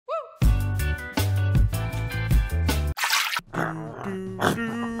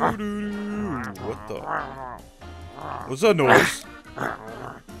What the? What's that noise?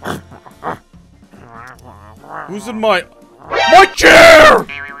 Who's in my chair?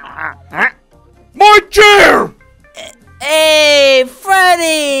 My chair! Hey,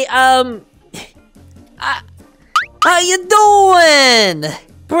 Freddy. How you doing?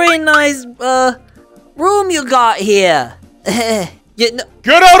 Pretty nice room you got here. Get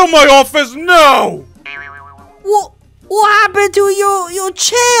out of my office now! What happened to your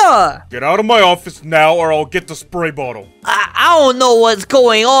chair? Get out of my office now, or I'll get the spray bottle. I don't know what's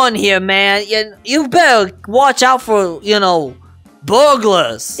going on here, man. You better watch out for,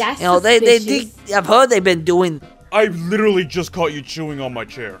 burglars. That's suspicious. I've heard they've been doing. I literally just caught you chewing on my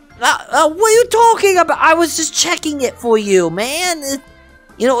chair. What are you talking about? I was just checking it for you, man.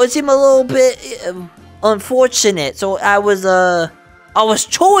 It seemed a little bit unfortunate, so I was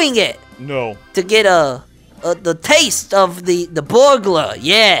chewing it. No. To get the taste of the burglar.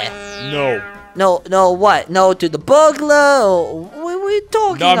 Yeah. No. No, what? No to the burglar? Or what are you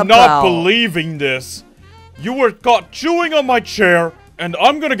talking about? I'm not believing this. You were caught chewing on my chair, and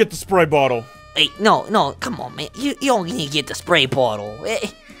I'm gonna get the spray bottle. Hey, no, come on, man. You don't need to get the spray bottle.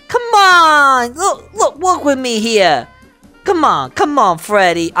 Come on! Look, walk with me here. Come on,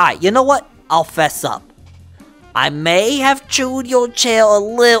 Freddy. Alright, you know what? I'll fess up. I may have chewed your chair a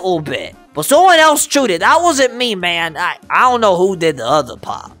little bit, but someone else chewed it. That wasn't me, man. I don't know who did the other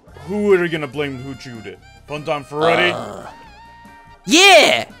part. Who are you gonna blame who chewed it? Funtime Freddy?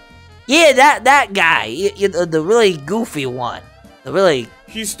 Yeah, that guy. The really goofy one.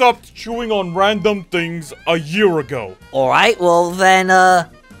 He stopped chewing on random things a year ago. Alright, well then, the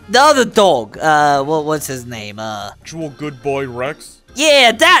other dog, what's his name, Actual good boy Rex?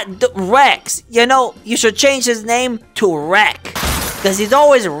 Yeah, Rex. You should change his name to Wreck. Because he's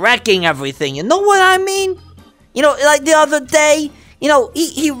always wrecking everything, you know what I mean? Like the other day,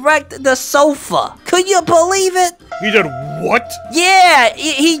 he wrecked the sofa. Could you believe it? He did what? Yeah,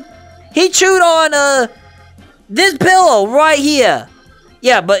 he chewed on, this pillow right here.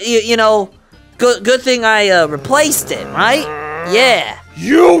 Yeah, but good thing I replaced it, right? Yeah.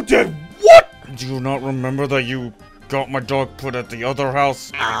 You did what? Do you not remember that you got my dog put at the other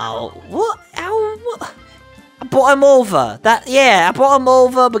house? Oh, what? I brought him over. I brought him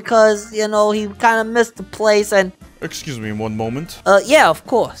over because, he kind of missed the place and... Excuse me 1 moment. Yeah, of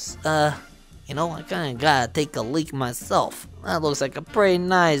course. I kind of gotta take a leak myself. That looks like a pretty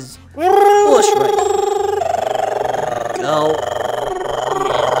nice bush right there. Go.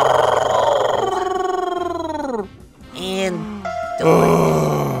 And do it.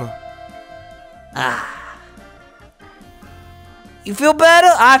 You feel better?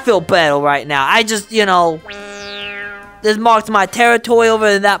 I feel better right now. I just, this marks my territory over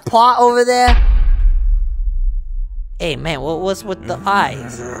in that plot over there. Hey, man, what's with the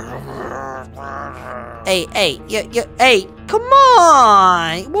eyes? Hey, come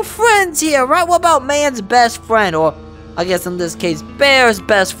on! We're friends here, right? What about man's best friend? Or, I guess in this case, bear's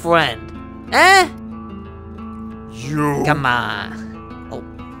best friend. Eh? You... Come on. Oh.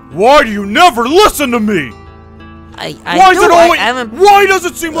 Why do you never listen to me? Why does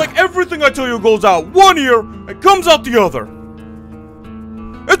it seem like everything I tell you goes out one ear and comes out the other?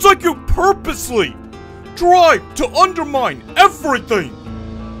 It's like you purposely try to undermine everything.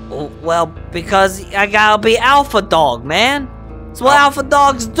 Well, because I gotta be alpha dog, man. That's what alpha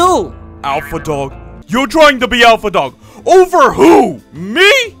dogs do. Alpha dog? You're trying to be alpha dog. Over who?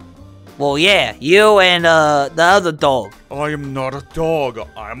 Me? Well, yeah, you and the other dog. I am not a dog.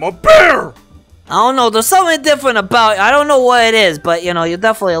 I'm a bear. I don't know, there's something different about you. I don't know what it is, but you're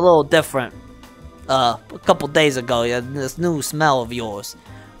definitely a little different. A couple days ago, this new smell of yours.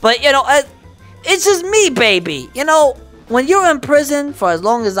 But it's just me, baby. When you're in prison for as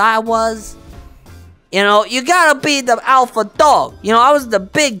long as I was, you gotta be the alpha dog. I was the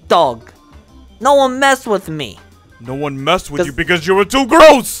big dog. No one messed with me. No one messed with you because you were too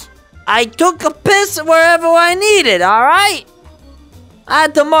gross. I took a piss wherever I needed, alright? I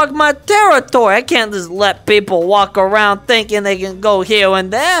had to mark my territory. I can't just let people walk around thinking they can go here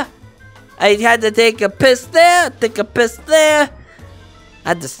and there. I had to take a piss there, take a piss there. I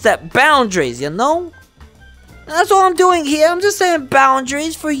had to set boundaries, That's what I'm doing here. I'm just setting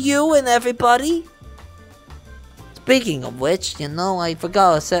boundaries for you and everybody. Speaking of which, I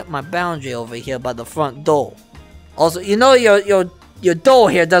forgot to set my boundary over here by the front door. Also, your door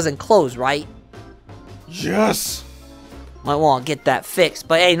here doesn't close, right? Yes. Might want to get that fixed,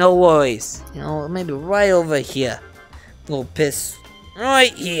 but hey, no worries. Maybe right over here. Little piss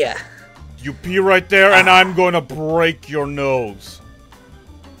right here. You pee right there, and I'm going to break your nose.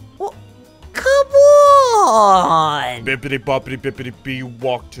 Well, come on! fine. Bippity boppity bippity bee,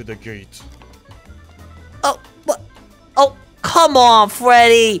 walk to the gate. Oh, what? Oh, come on,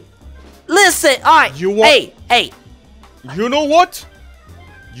 Freddy. Listen, alright. Hey. You know what?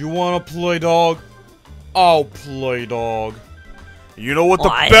 You wanna play dog? I'll play dog. You know what the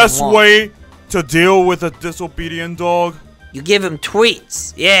best way to deal with a disobedient dog? You give him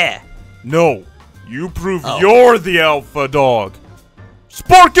tweets, yeah. No, you prove you're the alpha dog.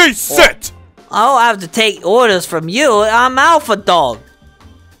 Sparky, sit! I don't have to take orders from you. I'm alpha dog.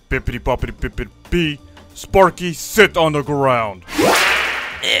 Bippity boppity bippity bee. Sparky, sit on the ground.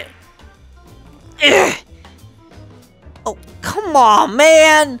 Oh, come on,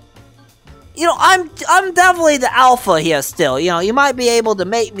 man. You know, I'm definitely the alpha here still. You know, you might be able to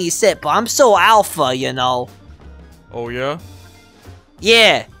make me sit, but I'm so alpha, you know. Oh, yeah?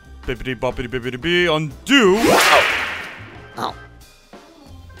 Yeah. Bippity boppity bippity bee, undo. Oh.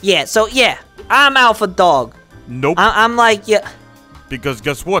 Yeah, so yeah, I'm alpha dog. Nope. I'm like, yeah. Because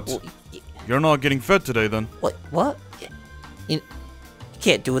guess what? You're not getting fed today, then. What? You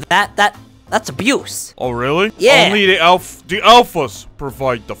can't do that. That's abuse. Oh, really? Yeah. Only the alphas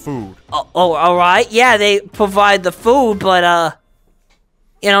provide the food. Oh, all right. Yeah, they provide the food, but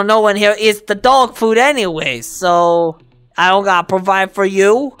you know, no one here eats the dog food anyways, so I don't gotta provide for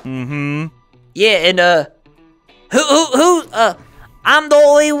you. Mm-hmm. Yeah, and I'm the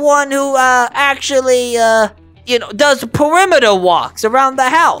only one who actually you know, does perimeter walks around the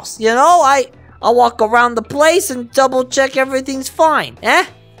house. You know, I walk around the place and double check everything's fine. Eh?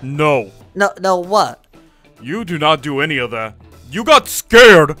 No. No, what? You do not do any of that. You got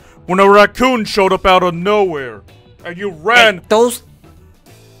scared when a raccoon showed up out of nowhere, and you ran. Hey,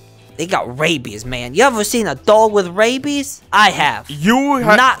 they got rabies, man. You ever seen a dog with rabies? I have. You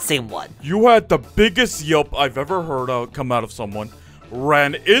had not seen one. You had the biggest yelp I've ever heard come out of someone.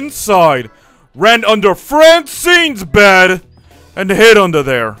 Ran inside, ran under Francine's bed, and hid under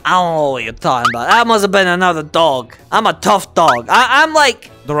there. I don't know what you're talking about. That must have been another dog. I'm a tough dog. I'm like...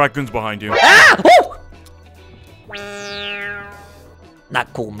 The raccoon's behind you. Ah! Woo!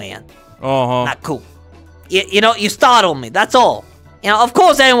 Not cool, man. Uh-huh. Not cool. You know, you startled me. That's all. You know, of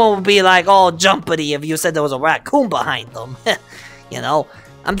course anyone would be like all jumpity if you said there was a raccoon behind them. You know,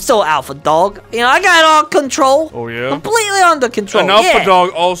 I'm so alpha dog. You know, I got it all control. Oh, yeah? Completely under control. An alpha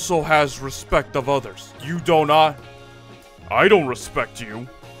dog also has respect of others. You do not. I don't respect you.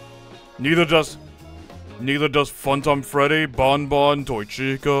 Neither does Funtime Freddy, Bon, Toy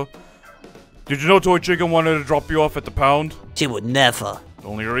Chica. Did you know Toy Chica wanted to drop you off at the pound? She would never. The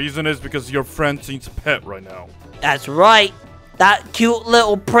only reason is because you're Francine's pet right now. That's right. That cute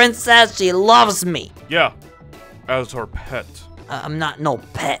little princess, she loves me. Yeah, as her pet. I'm not no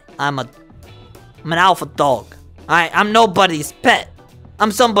pet. I'm an alpha dog. I'm nobody's pet.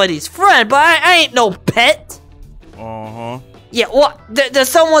 I'm somebody's friend, but I ain't no pet. Uh-huh. Yeah, what? Does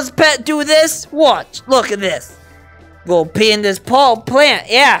someone's pet do this? Watch. Look at this. Go pee in this plant.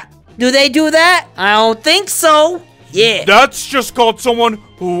 Yeah. Do they do that? I don't think so. Yeah. That's just called someone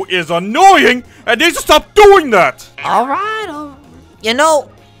who is annoying and needs to stop doing that. All right. You know,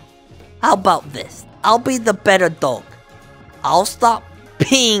 how about this? I'll be the better dog. I'll stop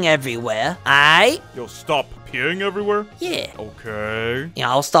peeing everywhere. Alright? You'll stop peeing everywhere? Yeah. Okay. Yeah,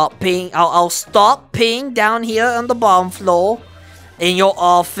 I'll stop peeing. I'll stop peeing down here on the bottom floor. In your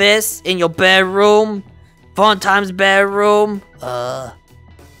office. In your bedroom. Funtime's bedroom.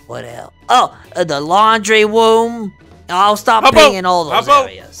 What else? Oh, the laundry room. I'll stop peeing in all those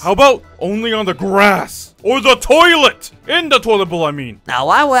areas. How about only on the grass? Or the toilet? In the toilet bowl, I mean. Now,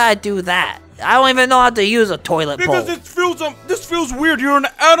 why would I do that? I don't even know how to use a toilet bowl. Because this feels weird. You're an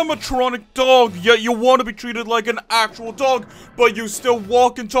animatronic dog, yet you want to be treated like an actual dog, but you still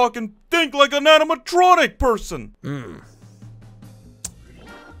walk and talk and think like an animatronic person.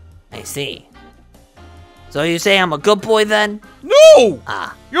 I see. So you say I'm a good boy then? No!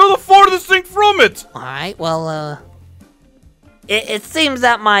 You're the farthest thing from it! Alright, well, it seems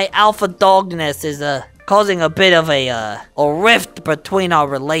that my alpha dogness is, causing a bit of a rift between our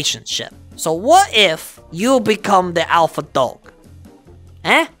relationship. So what if you become the alpha dog?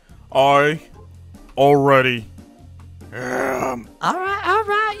 Eh? I already am.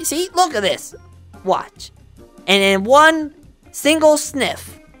 Alright. See, look at this. Watch. And in one single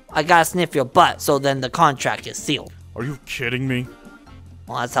sniff, I gotta sniff your butt, so then the contract is sealed. Are you kidding me?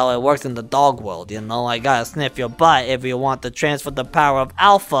 Well, that's how it works in the dog world, you know? I gotta sniff your butt if you want to transfer the power of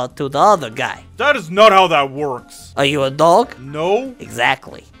alpha to the other guy. That is not how that works. Are you a dog? No.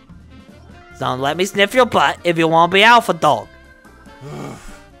 Exactly. So let me sniff your butt if you want to be alpha dog.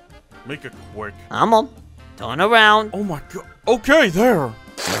 Make it quick. I'm on. Turn around. Oh my god. Okay, there.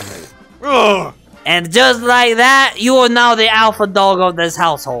 Ugh. And just like that, you are now the alpha dog of this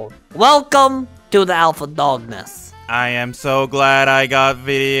household. Welcome to the alpha dogness. I am so glad I got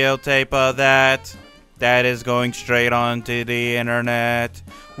videotape of that. That is going straight onto the internet.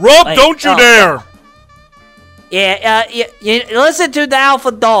 Rob, Wait, don't you dare! Yeah, you listen to the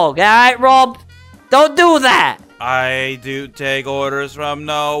alpha dog, alright, Rob? Don't do that. I do take orders from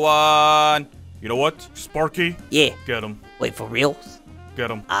no one. You know what, Sparky? Yeah. Get him. Wait, for real?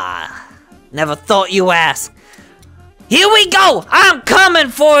 Get him. Never thought you asked. Here we go! I'm coming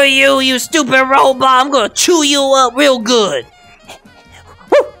for you, you stupid robot! I'm gonna chew you up real good!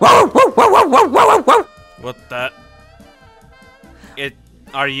 What the?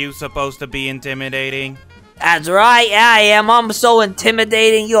 Are you supposed to be intimidating? That's right, I am. I'm so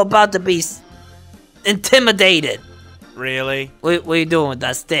intimidating, you're about to be intimidated. Really? What are you doing with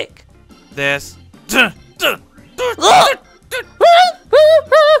that stick? This?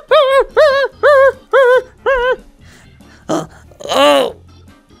 Oh!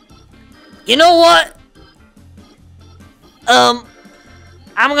 You know what? I'm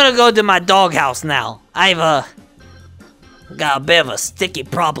gonna go to my doghouse now. I've, got a bit of a sticky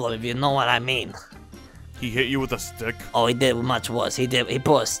problem, if you know what I mean. He hit you with a stick? Oh, he did much worse. He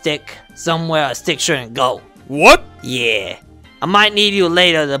put a stick somewhere a stick shouldn't go. What? Yeah. I might need you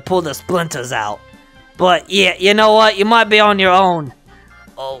later to pull the splinters out. But, yeah, you know what? You might be on your own.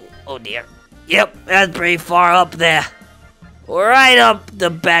 Oh dear. Yep, that's pretty far up there. Right up the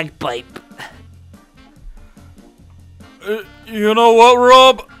bagpipe. You know what,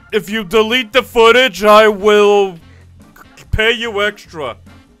 Rob? If you delete the footage, I will pay you extra.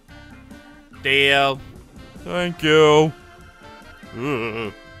 Deal. Thank you.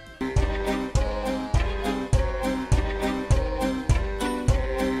 Ugh.